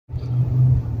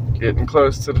Getting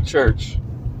close to the church.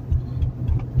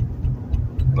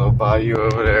 Little bayou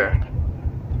over there.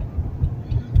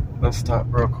 Let's stop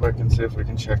real quick and see if we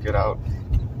can check it out.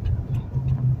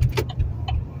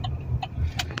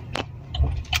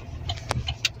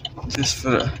 Just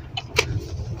for the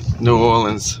New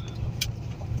Orleans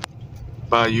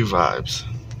Bayou vibes.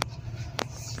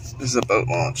 This is a boat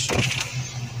launch.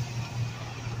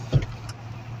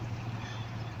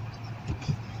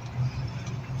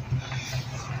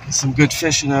 Some good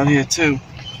fishing out here too.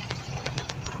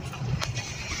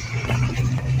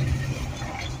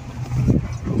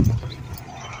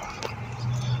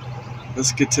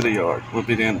 Let's get to the yard. We'll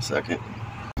be there in a second.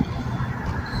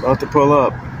 About to pull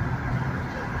up.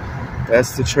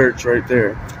 That's the church right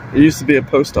there. It used to be a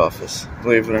post office,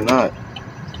 believe it or not.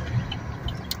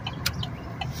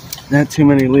 Not too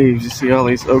many leaves. You see all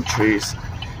these oak trees.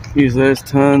 Usually there's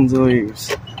tons of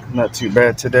leaves. Not too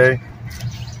bad today.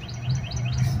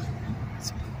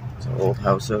 It's an old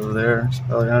house over there. It's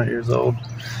probably 100 years old.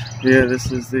 Yeah,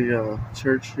 this is the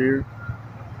church here.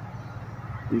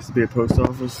 Used to be a post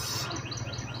office.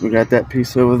 We got that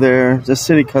piece over there. The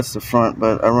city cuts the front,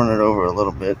 but I run it over a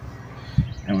little bit.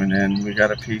 And then we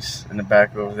got a piece in the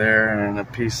back over there and a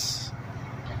piece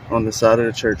on the side of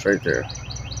the church right there.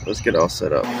 Let's get all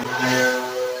set up.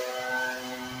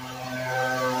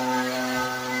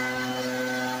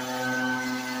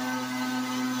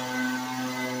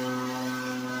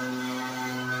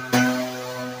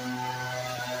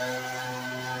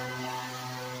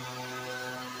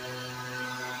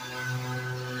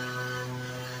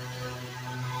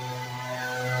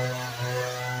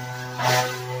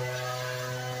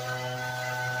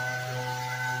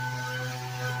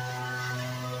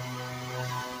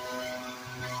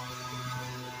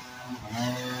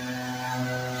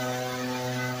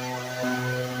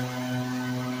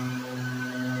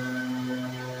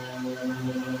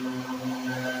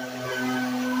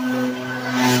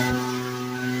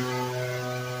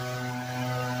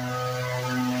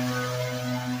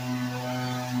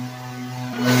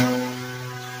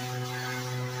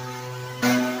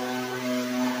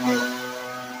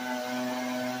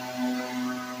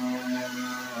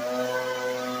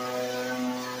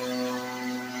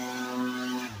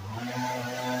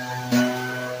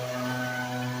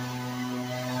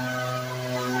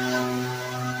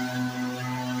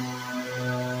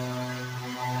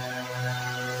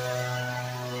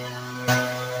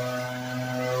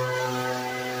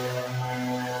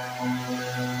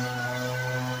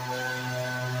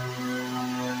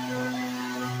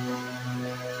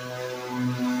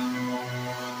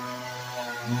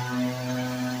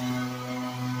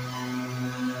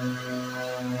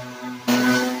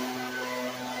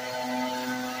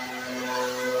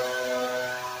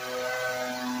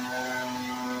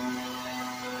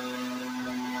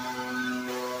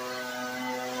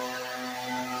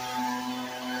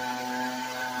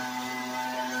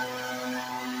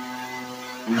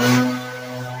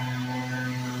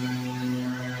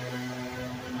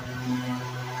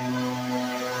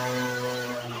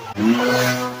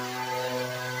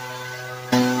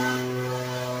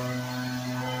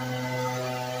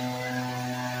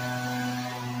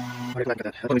 Like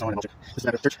that. I don't know. This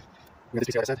is the church. We got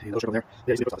this piece like I said. And over there.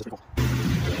 Yeah, you see the post office.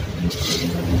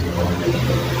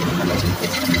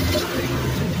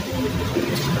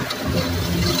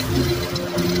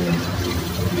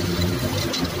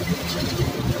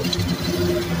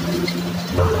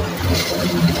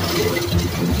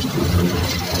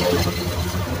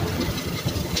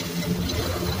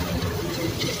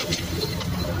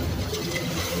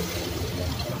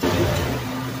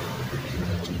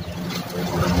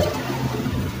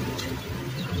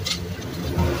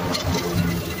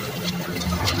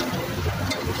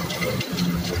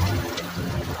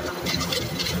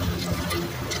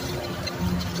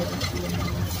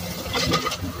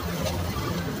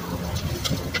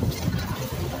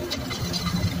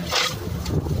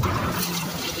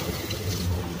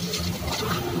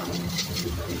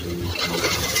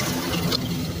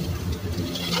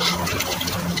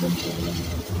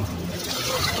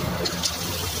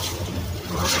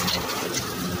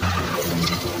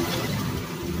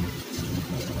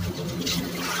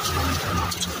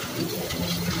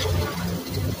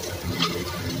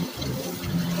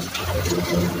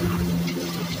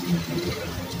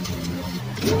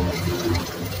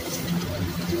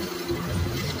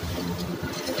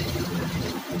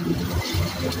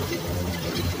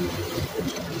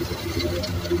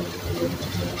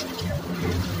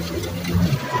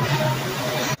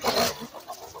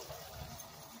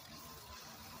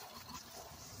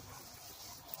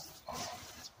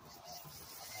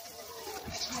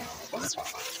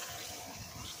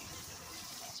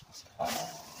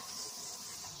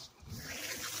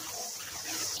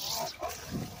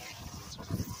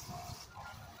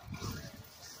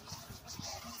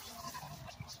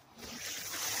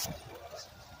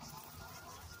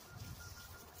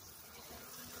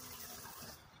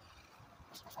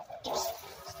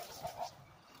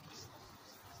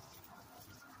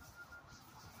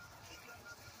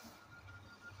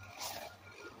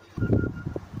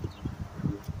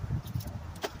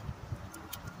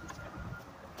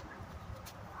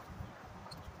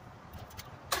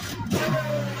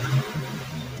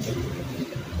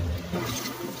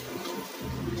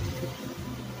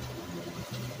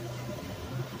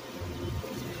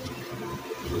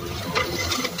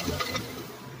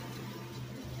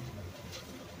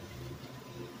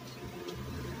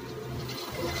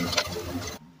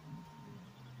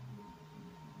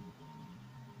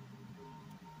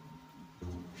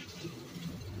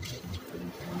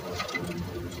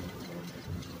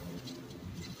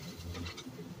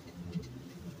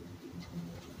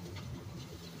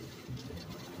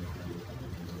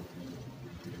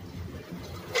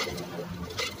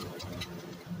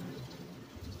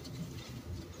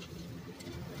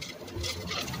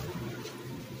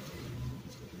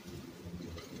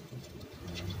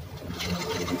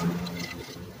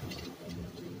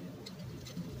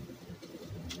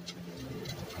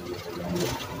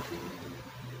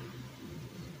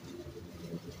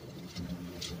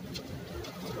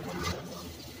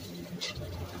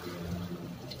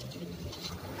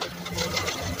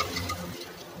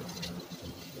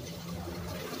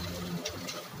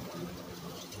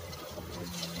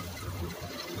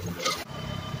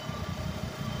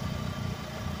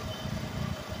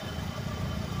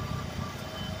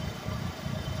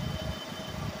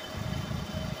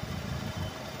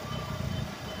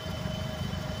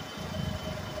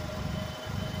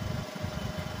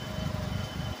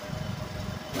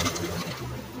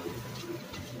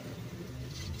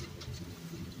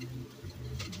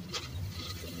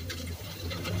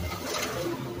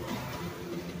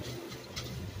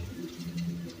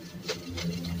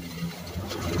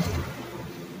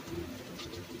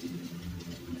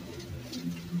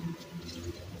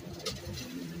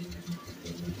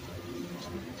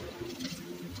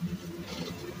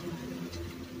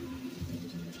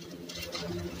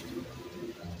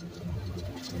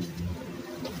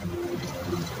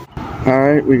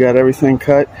 Alright, we got everything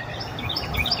cut.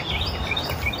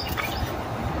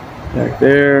 Back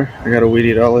there. I gotta weed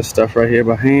eat all this stuff right here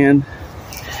by hand.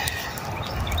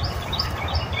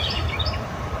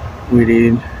 Weed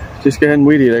eat. Just go ahead and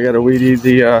weed eat. I gotta weed eat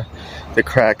the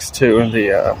cracks too in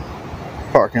the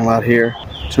parking lot here.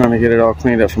 Trying to get it all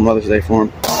cleaned up for Mother's Day for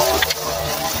him.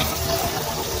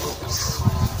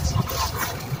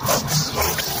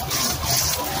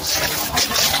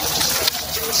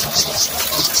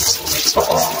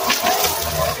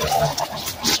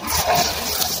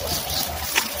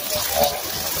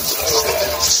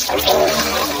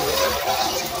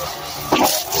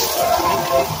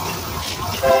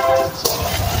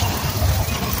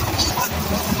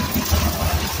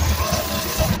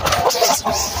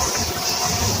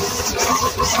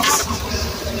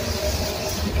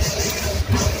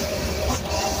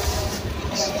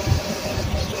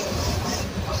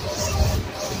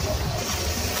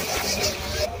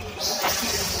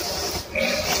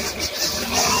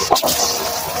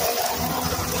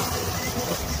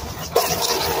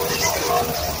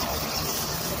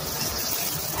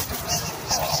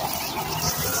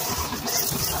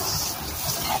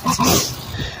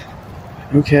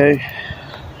 Okay,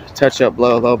 touch up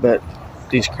blow a little bit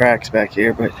these cracks back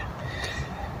here, but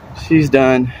she's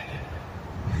done.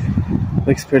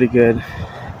 Looks pretty good.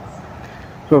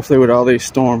 Hopefully with all these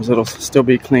storms it'll still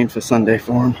be clean for Sunday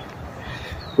for him.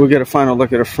 We'll get a final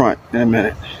look at the front in a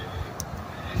minute.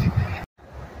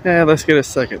 Yeah, let's get a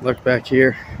second look back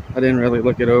here. I didn't really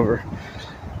look it over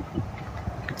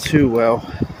too well.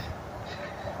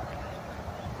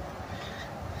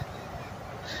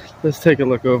 Let's take a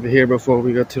look over here before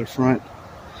we go to the front.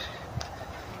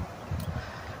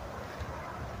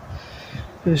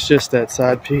 It's just that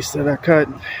side piece that I cut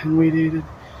and weed eated.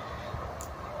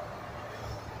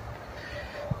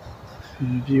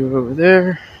 View over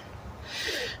there.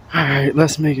 Alright,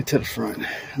 let's make it to the front.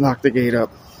 Lock the gate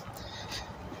up.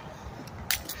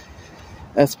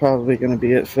 That's probably going to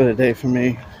be it for the day for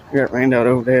me. We got rained out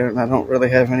over there and I don't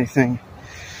really have anything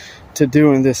to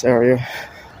do in this area.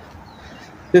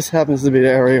 This happens to be the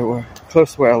area where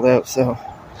close to where I live, so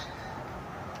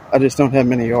I just don't have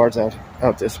many yards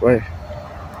out this way.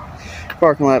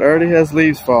 Parking lot already has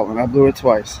leaves falling. I blew it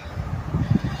twice.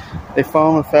 They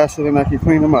falling faster than I can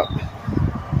clean them up.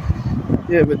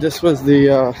 Yeah, but this was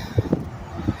the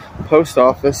post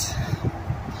office,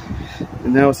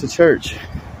 and now it's a church.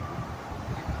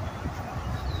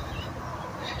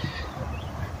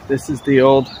 This is the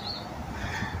old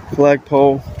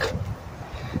flagpole.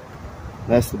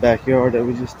 That's the backyard that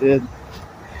we just did.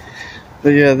 But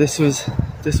yeah, this was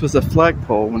a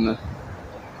flagpole when the